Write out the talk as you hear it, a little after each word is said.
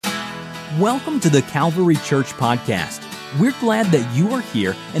Welcome to the Calvary Church podcast. We're glad that you are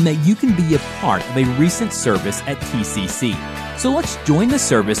here and that you can be a part of a recent service at TCC. So let's join the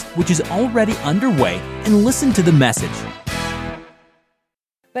service, which is already underway, and listen to the message.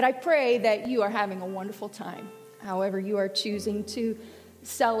 But I pray that you are having a wonderful time. However you are choosing to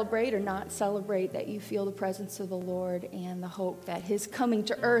celebrate or not celebrate, that you feel the presence of the Lord and the hope that His coming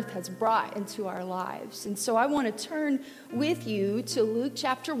to earth has brought into our lives. And so I want to turn with you to Luke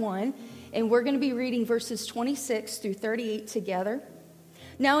chapter 1, and we're going to be reading verses 26 through 38 together.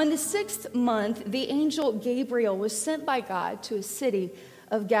 Now in the 6th month, the angel Gabriel was sent by God to a city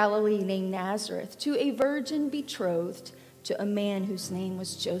of Galilee named Nazareth, to a virgin betrothed to a man whose name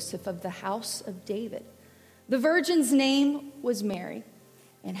was Joseph of the house of David. The virgin's name was Mary.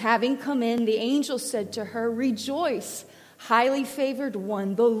 And having come in, the angel said to her, "Rejoice, highly favored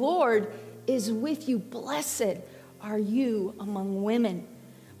one, the Lord is with you. Blessed are you among women."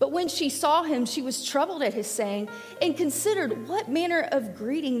 But when she saw him, she was troubled at his saying, and considered what manner of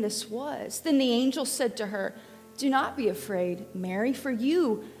greeting this was. Then the angel said to her, "Do not be afraid, Mary, for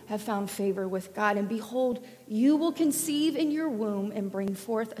you have found favor with God. And behold, you will conceive in your womb and bring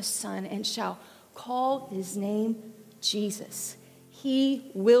forth a son, and shall call his name Jesus. He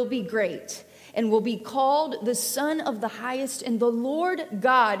will be great and will be called the Son of the Highest, and the Lord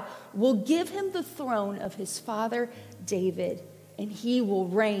God will give him the throne of his father David, and he will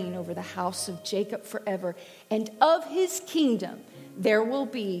reign over the house of Jacob forever, and of his kingdom there will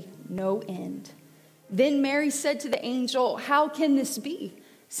be no end." Then Mary said to the angel, "How can this be,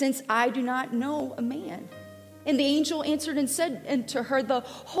 since I do not know a man?" And the angel answered and said unto her, "The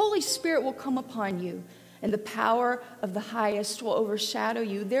Holy Spirit will come upon you, and the power of the highest will overshadow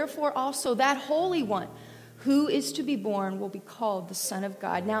you. Therefore also that Holy One who is to be born will be called the Son of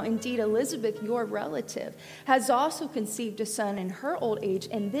God. Now indeed Elizabeth, your relative, has also conceived a son in her old age,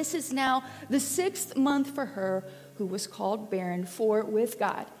 and this is now the 6th month for her who was called barren, for with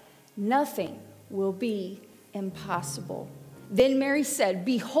God nothing will be impossible." Then Mary said,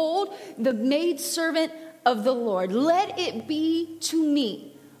 "Behold, the maidservant of the Lord, let it be to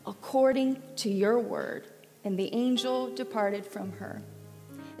me according to your word." And the angel departed from her.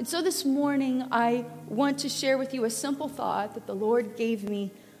 And so this morning, I want to share with you a simple thought that the Lord gave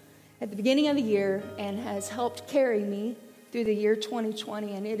me at the beginning of the year and has helped carry me through the year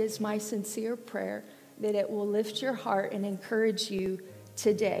 2020. And it is my sincere prayer that it will lift your heart and encourage you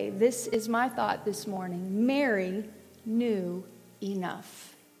today. This is my thought this morning. Mary knew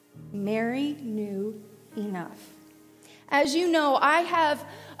enough. Mary knew enough. As you know, I have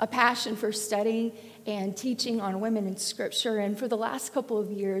a passion for studying and teaching on women in Scripture, and for the last couple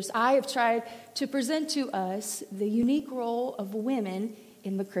of years, I have tried to present to us the unique role of women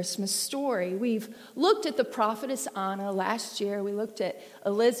in the Christmas story. We've looked at the prophetess Anna last year. We looked at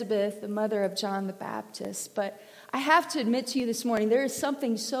Elizabeth, the mother of John the Baptist. But I have to admit to you this morning, there is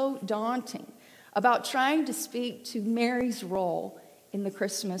something so daunting about trying to speak to Mary's role in the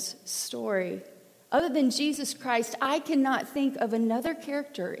Christmas story. Other than Jesus Christ, I cannot think of another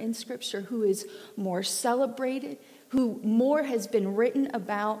character in Scripture who is more celebrated, who more has been written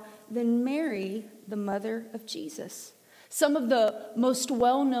about than Mary, the mother of Jesus. Some of the most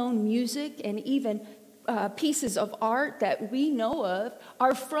well-known music and even pieces of art that we know of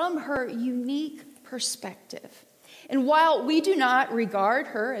are from her unique perspective. And while we do not regard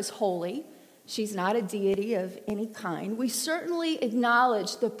her as holy, she's not a deity of any kind, we certainly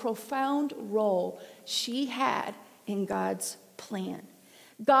acknowledge the profound role she had in God's plan.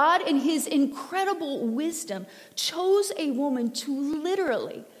 God, in His incredible wisdom, chose a woman to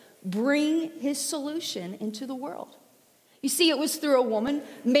literally bring His solution into the world. You see, it was through a woman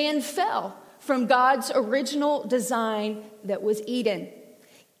man fell from God's original design that was Eden.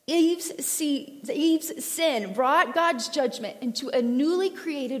 Eve's sin brought God's judgment into a newly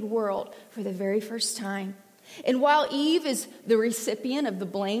created world for the very first time. And while Eve is the recipient of the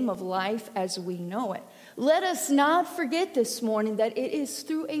blame of life as we know it, let us not forget this morning that it is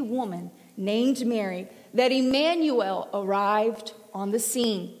through a woman named Mary that Emmanuel arrived on the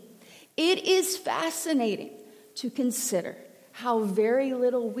scene. It is fascinating to consider how very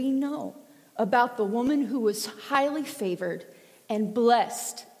little we know about the woman who was highly favored and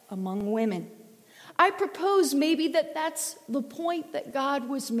blessed among women. I propose maybe that's the point that God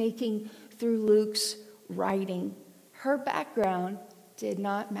was making through Luke's writing. Her background did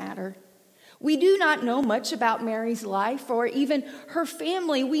not matter. We do not know much about Mary's life or even her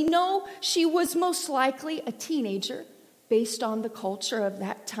family. We know she was most likely a teenager based on the culture of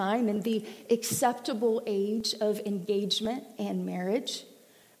that time and the acceptable age of engagement and marriage.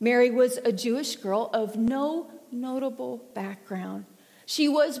 Mary was a Jewish girl of no notable background. She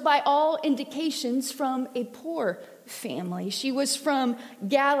was, by all indications, from a poor family. She was from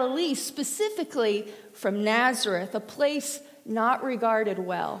Galilee, specifically from Nazareth, a place not regarded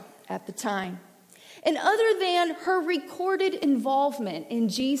well at the time. And other than her recorded involvement in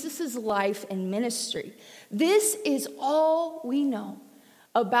Jesus' life and ministry, this is all we know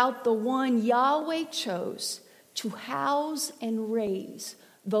about the one Yahweh chose to house and raise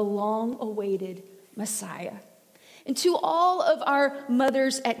the long-awaited Messiah. And to all of our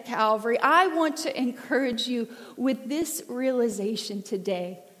mothers at Calvary, I want to encourage you with this realization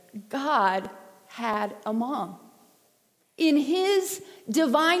today. God had a mom. In his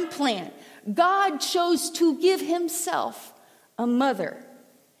divine plan, God chose to give himself a mother.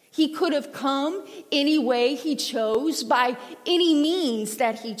 He could have come any way he chose, by any means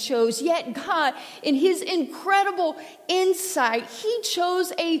that he chose. Yet God, in his incredible insight, he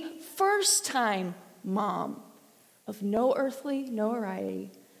chose a first-time mom of no earthly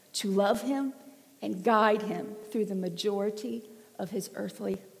notoriety to love him and guide him through the majority of his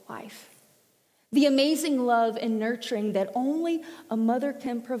earthly life. The amazing love and nurturing that only a mother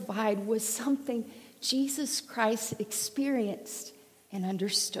can provide was something Jesus Christ experienced and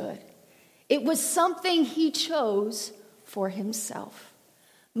understood. It was something he chose for himself.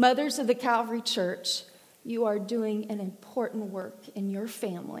 Mothers of the Calvary Church, you are doing an important work in your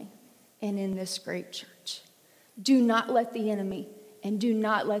family and in this great church. Do not let the enemy and do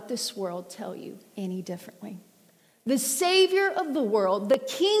not let this world tell you any differently. The Savior of the world, the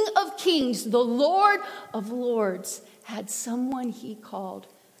King of kings, the Lord of lords, had someone he called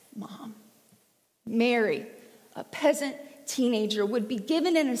Mom. Mary, a peasant teenager, would be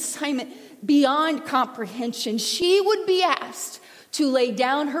given an assignment beyond comprehension. She would be asked to lay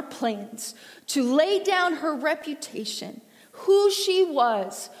down her plans, to lay down her reputation. Who she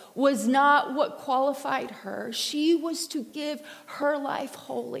was not what qualified her. She was to give her life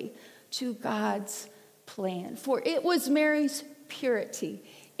wholly to God's plan. For it was Mary's purity,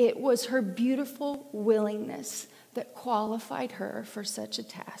 it was her beautiful willingness that qualified her for such a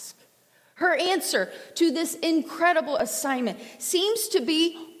task. Her answer to this incredible assignment seems to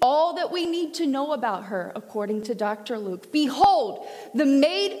be all that we need to know about her, according to Dr. Luke. Behold, the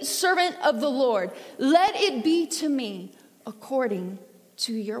maid servant of the Lord, let it be to me according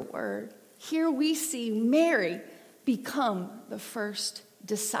to your word. Here we see Mary become the first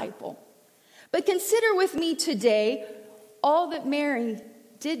disciple. But consider with me today all that Mary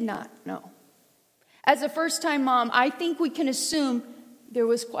did not know. As a first-time mom, I think we can assume there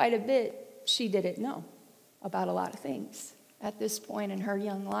was quite a bit she didn't know about a lot of things at this point in her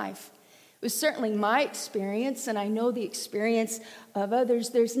young life. It was certainly my experience, and I know the experience of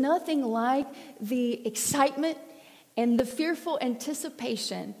others. There's nothing like the excitement and the fearful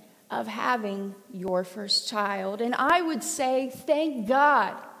anticipation of having your first child. And I would say, thank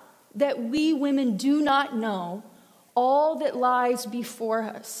God that we women do not know all that lies before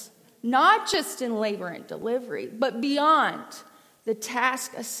us, not just in labor and delivery, but beyond the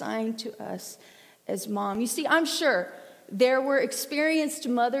task assigned to us as mom. You see, I'm sure there were experienced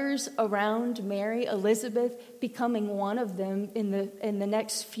mothers around Mary, Elizabeth becoming one of them in the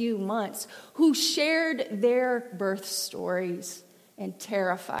next few months, who shared their birth stories and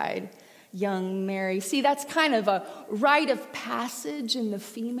terrified young Mary. See, that's kind of a rite of passage in the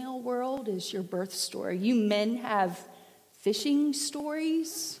female world, is your birth story. You men have fishing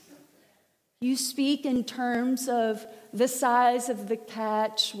stories. You speak in terms of the size of the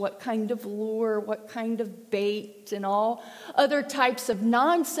catch, what kind of lure, what kind of bait, and all other types of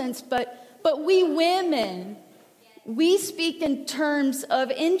nonsense. But we women, we speak in terms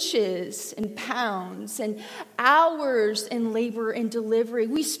of inches and pounds and hours in labor and delivery.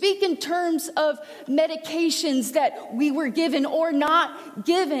 We speak in terms of medications that we were given or not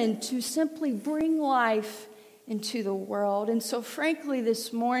given to simply bring life into the world. And so frankly,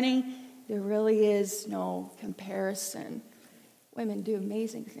 this morning, there really is no comparison. Women do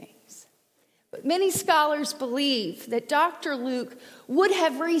amazing things. But many scholars believe that Dr. Luke would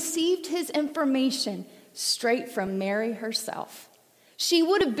have received his information straight from Mary herself. She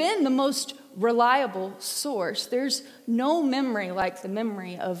would have been the most reliable source. There's no memory like the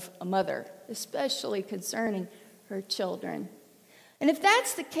memory of a mother, especially concerning her children. And if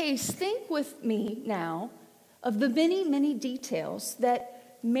that's the case, think with me now of the many, many details that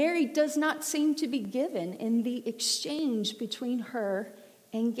Mary does not seem to be given in the exchange between her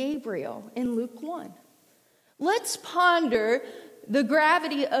and Gabriel in Luke 1. Let's ponder the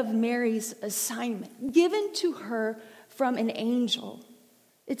gravity of Mary's assignment given to her from an angel.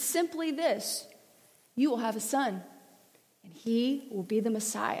 It's simply this: you will have a son, and he will be the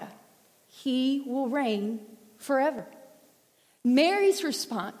Messiah. He will reign forever. Mary's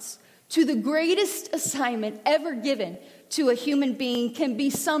response to the greatest assignment ever given to a human being can be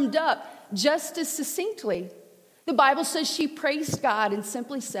summed up just as succinctly. The Bible says she praised God and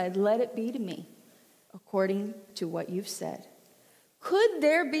simply said, "Let it be to me according to what you've said." Could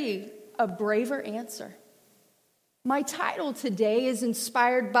there be a braver answer? My title today is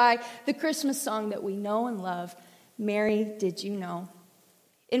inspired by the Christmas song that we know and love, "Mary, Did You Know?"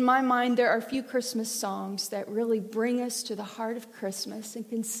 In my mind, there are a few Christmas songs that really bring us to the heart of Christmas and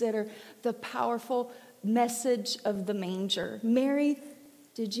consider the powerful message of the manger. Mary,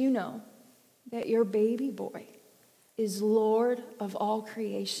 did you know that your baby boy is Lord of all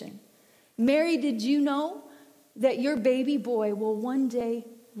creation? Mary, did you know that your baby boy will one day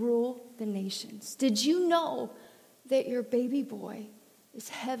rule the nations? Did you know that your baby boy is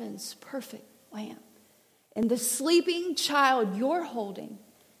heaven's perfect lamb? And the sleeping child you're holding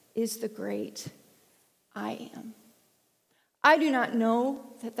is the great I Am. I do not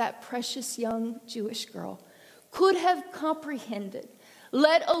know that precious young Jewish girl could have comprehended,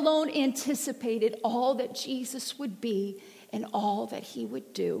 let alone anticipated, all that Jesus would be and all that he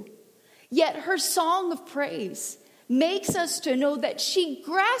would do. Yet her song of praise makes us to know that she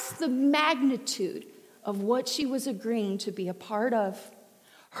grasped the magnitude of what she was agreeing to be a part of.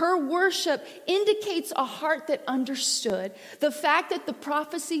 Her worship indicates a heart that understood the fact that the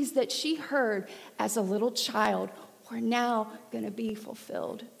prophecies that she heard as a little child were now going to be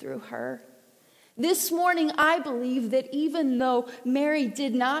fulfilled through her. This morning, I believe that even though Mary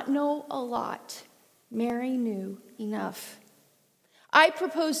did not know a lot, Mary knew enough. I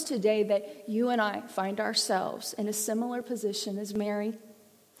propose today that you and I find ourselves in a similar position as Mary.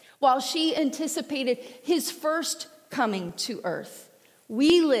 While she anticipated his first coming to earth,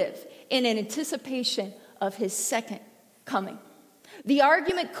 we live in an anticipation of his second coming. The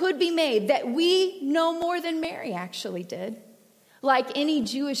argument could be made that we know more than Mary actually did. Like any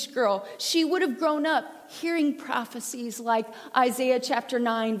Jewish girl, she would have grown up hearing prophecies like Isaiah chapter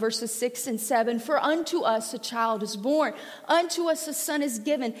 9, verses 6 and 7. "For unto us a child is born, unto us a son is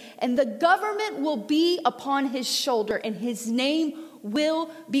given, and the government will be upon his shoulder, and his name will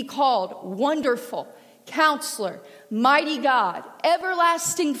be called Wonderful, Counselor, Mighty God,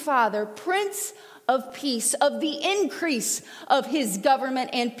 Everlasting Father, Prince of Peace. Of the increase of his government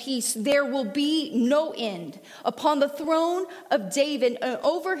and peace there will be no end, upon the throne of David and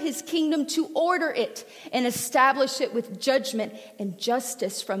over his kingdom, to order it and establish it with judgment and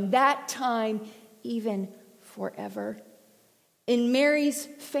justice from that time even forever." In Mary's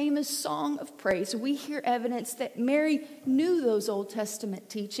famous song of praise, we hear evidence that Mary knew those Old Testament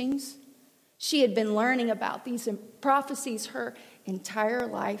teachings. She had been learning about these prophecies her entire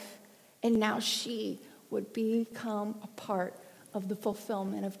life, and now she would become a part of the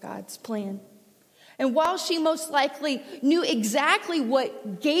fulfillment of God's plan. And while she most likely knew exactly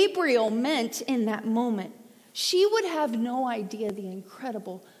what Gabriel meant in that moment, she would have no idea the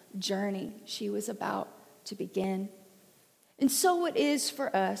incredible journey she was about to begin. And so it is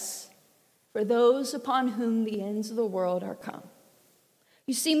for us, for those upon whom the ends of the world are come.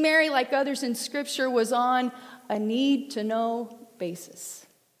 You see, Mary, like others in Scripture, was on a need-to-know basis.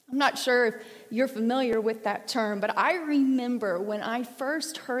 I'm not sure if you're familiar with that term, but I remember when I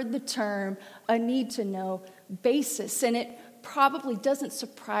first heard the term a need-to-know basis, and it probably doesn't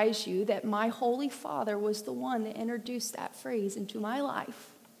surprise you that my Holy Father was the one that introduced that phrase into my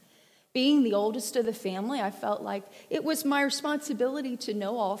life. Being the oldest of the family, I felt like it was my responsibility to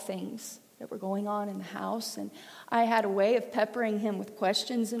know all things that were going on in the house, and I had a way of peppering him with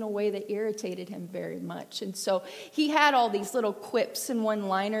questions in a way that irritated him very much. And so he had all these little quips and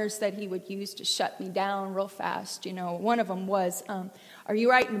one-liners that he would use to shut me down real fast. You know, one of them was, "Are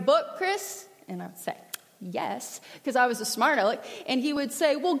you writing a book, Chris?" And I'd say, "Yes," because I was a smart aleck. And he would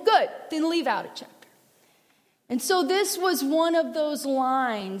say, "Well, good, then leave out a chapter." And so this was one of those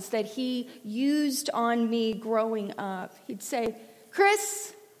lines that he used on me growing up. He'd say,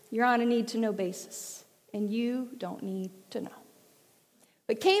 "Chris, you're on a need-to-know basis, and you don't need to know."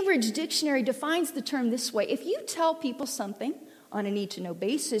 But Cambridge Dictionary defines the term this way: if you tell people something on a need-to-know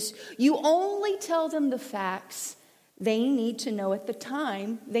basis, you only tell them the facts they need to know at the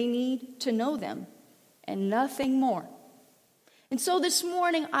time they need to know them, and nothing more. And so this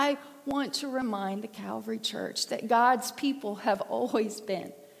morning, I want to remind the Calvary Church that God's people have always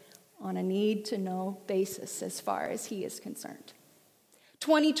been on a need-to-know basis as far as he is concerned.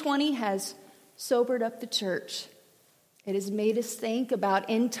 2020 has sobered up the church. It has made us think about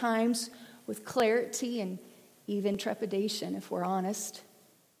end times with clarity and even trepidation, if we're honest.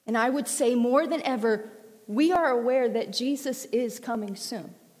 And I would say more than ever, we are aware that Jesus is coming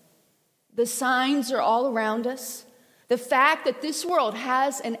soon. The signs are all around us. The fact that this world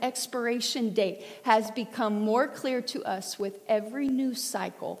has an expiration date has become more clear to us with every news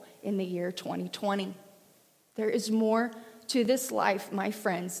cycle in the year 2020. There is more to this life, my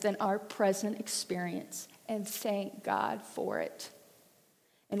friends, than our present experience, and thank God for it.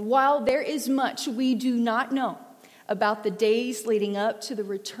 And while there is much we do not know about the days leading up to the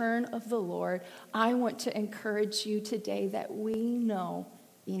return of the Lord, I want to encourage you today that we know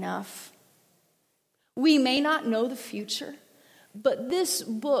enough. We may not know the future, but this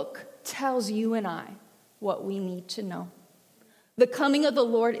book tells you and I what we need to know. The coming of the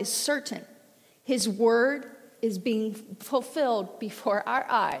Lord is certain. His word is being fulfilled before our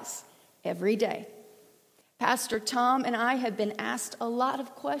eyes every day. Pastor Tom and I have been asked a lot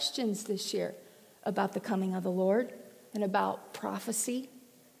of questions this year about the coming of the Lord and about prophecy.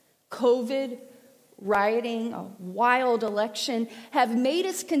 COVID, rioting, a wild election have made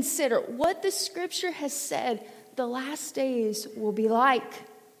us consider what the scripture has said the last days will be like.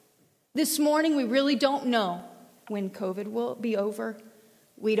 This morning, we really don't know when COVID will be over.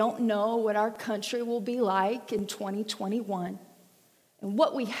 We don't know what our country will be like in 2021. And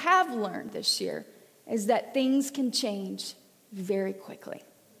what we have learned this year is that things can change very quickly.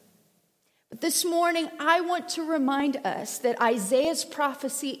 But this morning, I want to remind us that Isaiah's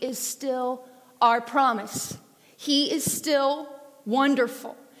prophecy is still our promise. He is still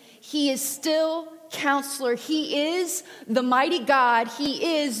wonderful. He is still Counselor. He is the mighty God.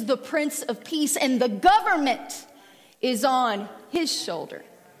 He is the Prince of Peace, and the government is on his shoulder.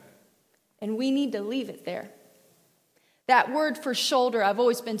 And we need to leave it there. That word for shoulder, I've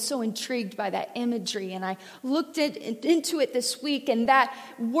always been so intrigued by that imagery, and I looked into it this week, and that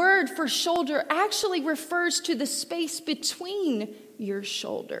word for shoulder actually refers to the space between your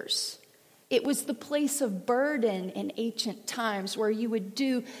shoulders. It was the place of burden in ancient times where you would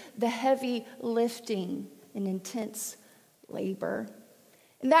do the heavy lifting and intense labor.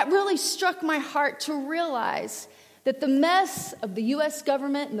 And that really struck my heart to realize that the mess of the U.S.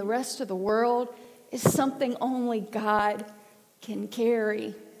 government and the rest of the world is something only God can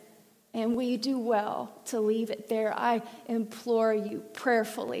carry. And we do well to leave it there. I implore you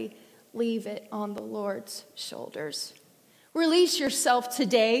prayerfully, leave it on the Lord's shoulders. Release yourself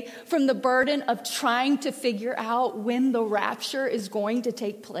today from the burden of trying to figure out when the rapture is going to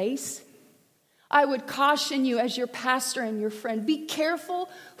take place. I would caution you as your pastor and your friend, be careful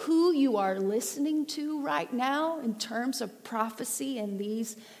who you are listening to right now in terms of prophecy and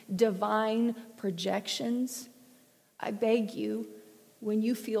these divine projections. I beg you, when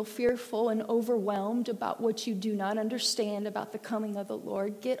you feel fearful and overwhelmed about what you do not understand about the coming of the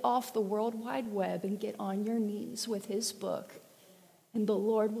Lord, get off the World Wide Web and get on your knees with his book, and the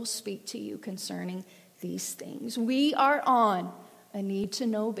Lord will speak to you concerning these things. We are on a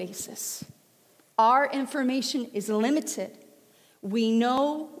need-to-know basis. Our information is limited. We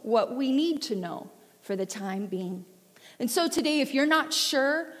know what we need to know for the time being. And so today, if you're not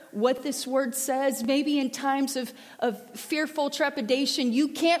sure what this word says, maybe in times of fearful trepidation, you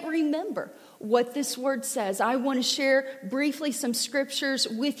can't remember what this word says, I want to share briefly some scriptures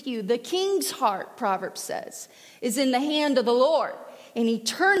with you. The king's heart, Proverbs says, is in the hand of the Lord, and he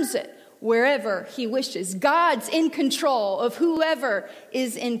turns it wherever he wishes. God's in control of whoever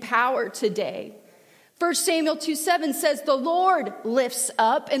is in power today. 1 Samuel 2:7 says, the Lord lifts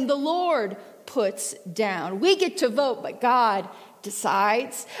up and the Lord puts down. We get to vote, but God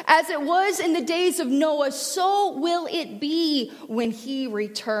decides. As it was in the days of Noah, so will it be when he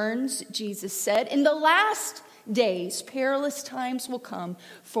returns, Jesus said. In the last days, perilous times will come,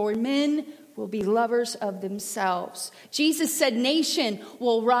 for men will be lovers of themselves. Jesus said nation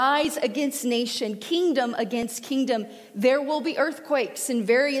will rise against nation, kingdom against kingdom. There will be earthquakes in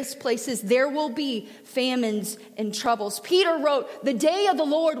various places. There will be famines and troubles. Peter wrote, the day of the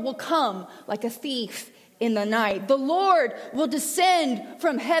Lord will come like a thief in the night. The Lord will descend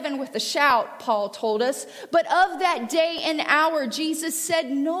from heaven with a shout, Paul told us. But of that day and hour, Jesus said,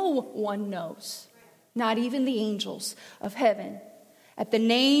 no one knows, not even the angels of heaven. At the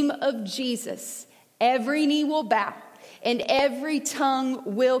name of Jesus, every knee will bow and every tongue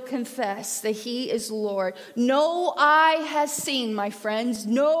will confess that he is Lord. No eye has seen, my friends,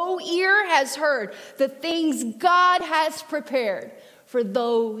 no ear has heard the things God has prepared for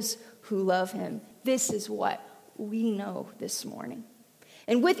those who love him. This is what we know this morning.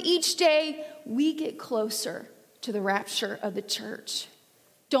 And with each day, we get closer to the rapture of the church.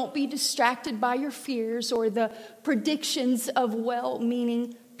 Don't be distracted by your fears or the predictions of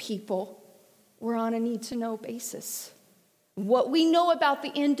well-meaning people. We're on a need-to-know basis. What we know about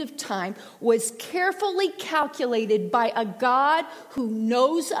the end of time was carefully calculated by a God who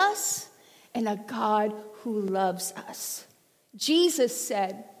knows us and a God who loves us. Jesus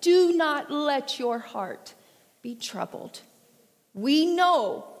said, "Do not let your heart be troubled." We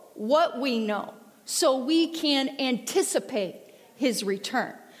know what we know, so we can anticipate his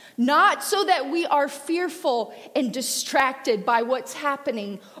return. Not so that we are fearful and distracted by what's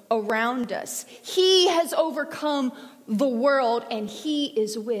happening around us. He has overcome the world, and he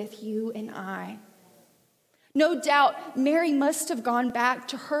is with you and I. No doubt, Mary must have gone back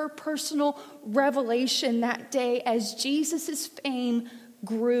to her personal revelation that day as Jesus' fame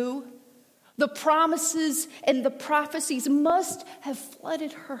grew. The promises and the prophecies must have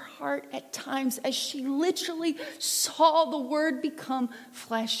flooded her heart at times as she literally saw the Word become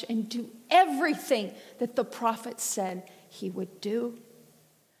flesh and do everything that the prophet said he would do.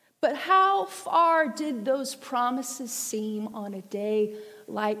 But how far did those promises seem on a day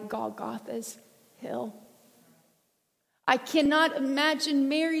like Golgotha's hill? I cannot imagine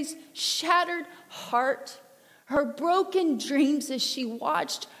Mary's shattered heart, her broken dreams as she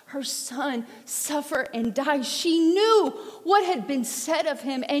watched her son suffer and die. She knew what had been said of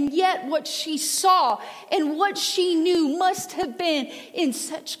him, and yet what she saw and what she knew must have been in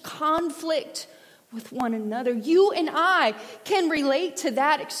such conflict with one another. You and I can relate to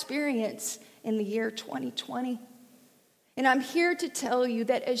that experience in the year 2020. And I'm here to tell you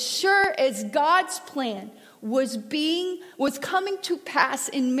that as sure as God's plan was coming to pass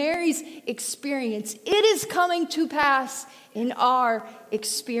in Mary's experience, it is coming to pass in our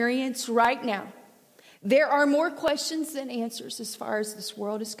experience right now. There are more questions than answers as far as this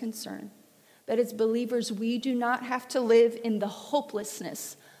world is concerned. But as believers, we do not have to live in the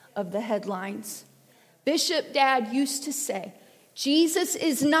hopelessness of the headlines. Bishop Dad used to say, Jesus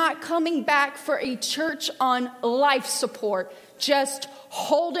is not coming back for a church on life support, just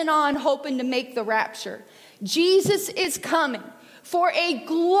holding on, hoping to make the rapture. Jesus is coming for a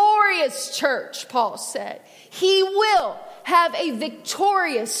glorious church, Paul said. He will have a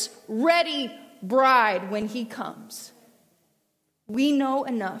victorious, ready bride when he comes. We know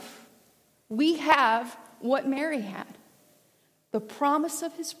enough. We have what Mary had, the promise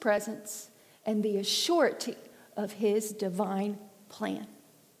of his presence and the assurity of his divine plan.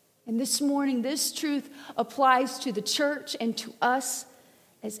 And this morning, this truth applies to the church and to us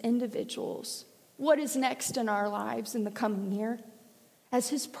as individuals. What is next in our lives in the coming year? As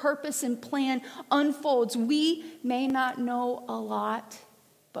his purpose and plan unfolds, we may not know a lot,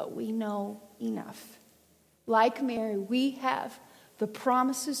 but we know enough. Like Mary, we have the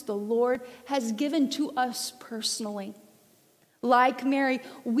promises the Lord has given to us personally. Like Mary,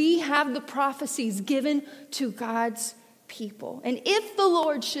 we have the prophecies given to God's people. And if the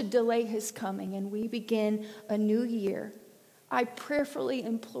Lord should delay his coming and we begin a new year, I prayerfully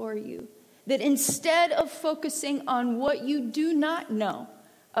implore you that instead of focusing on what you do not know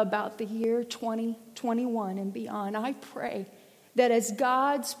about the year 2021 and beyond, I pray that as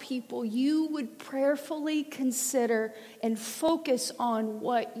God's people, you would prayerfully consider and focus on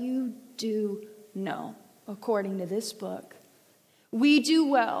what you do know, according to this book. We do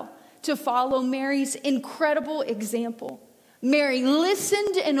well to follow Mary's incredible example. Mary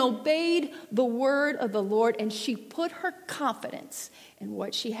listened and obeyed the word of the Lord, and she put her confidence in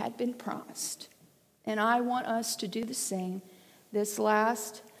what she had been promised. And I want us to do the same this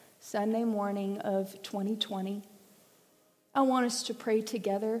last Sunday morning of 2020. I want us to pray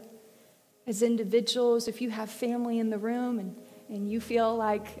together as individuals. If you have family in the room and you feel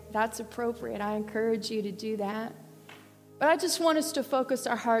like that's appropriate, I encourage you to do that. But I just want us to focus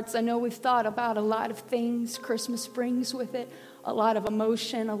our hearts. I know we've thought about a lot of things Christmas brings with it, a lot of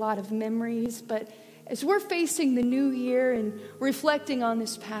emotion, a lot of memories. But as we're facing the new year and reflecting on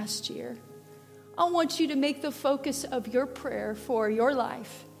this past year, I want you to make the focus of your prayer for your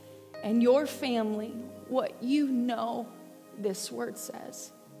life and your family what you know this word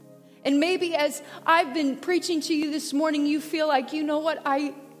says. And maybe as I've been preaching to you this morning, you feel like, you know what,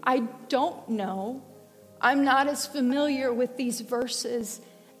 I don't know. I'm not as familiar with these verses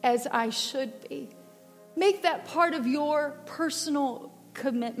as I should be. Make that part of your personal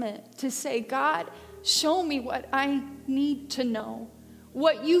commitment to say, God, show me what I need to know.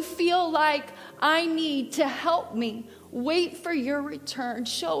 What you feel like I need to help me wait for your return.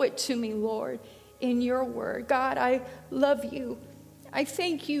 Show it to me, Lord, in your word. God, I love you. I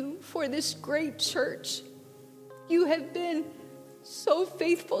thank you for this great church. You have been so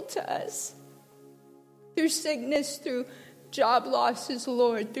faithful to us. Through sickness, through job losses,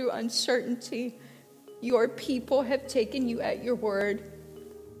 Lord, through uncertainty, your people have taken you at your word.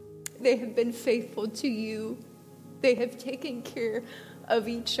 They have been faithful to you. They have taken care of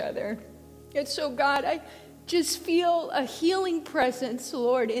each other. And so, God, I just feel a healing presence,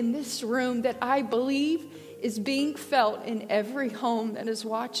 Lord, in this room that I believe is being felt in every home that is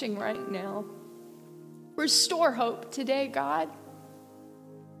watching right now. Restore hope today, God.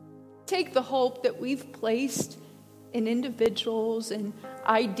 Take the hope that we've placed in individuals and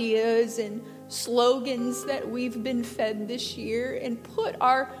ideas and slogans that we've been fed this year and put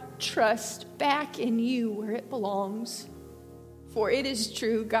our trust back in you where it belongs. For it is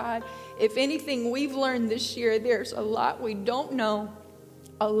true, God, if anything we've learned this year, there's a lot we don't know,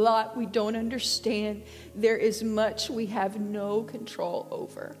 a lot we don't understand. There is much we have no control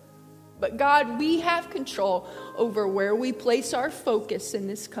over. But God, we have control over where we place our focus in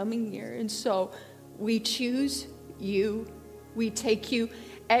this coming year. And so we choose you. We take you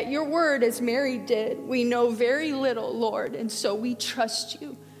at your word as Mary did. We know very little, Lord, and so we trust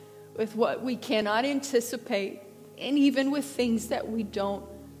you with what we cannot anticipate, and even with things that we don't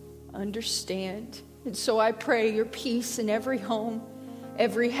understand. And so I pray your peace in every home,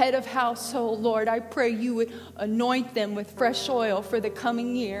 every head of household, Lord. I pray you would anoint them with fresh oil for the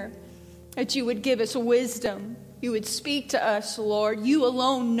coming year, that you would give us wisdom. You would speak to us, Lord. You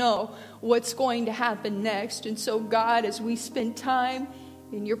alone know what's going to happen next. And so, God, as we spend time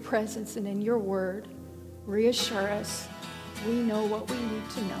in your presence and in your word, reassure us. We know what we need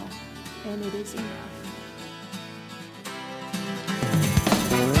to know, and it is enough.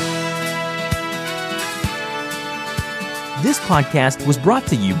 This podcast was brought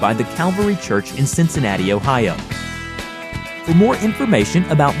to you by the Calvary Church in Cincinnati, Ohio. For more information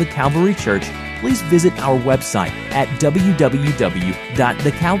about the Calvary Church, please visit our website at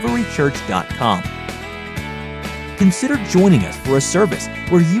www.thecalvarychurch.com. Consider joining us for a service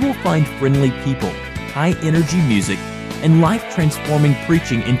where you will find friendly people, high-energy music, and life-transforming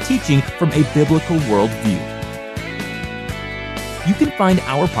preaching and teaching from a biblical worldview. You can find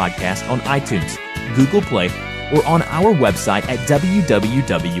our podcast on iTunes, Google Play, or on our website at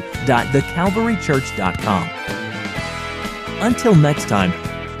www.thecalvarychurch.com. Until next time,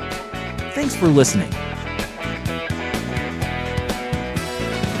 thanks for listening.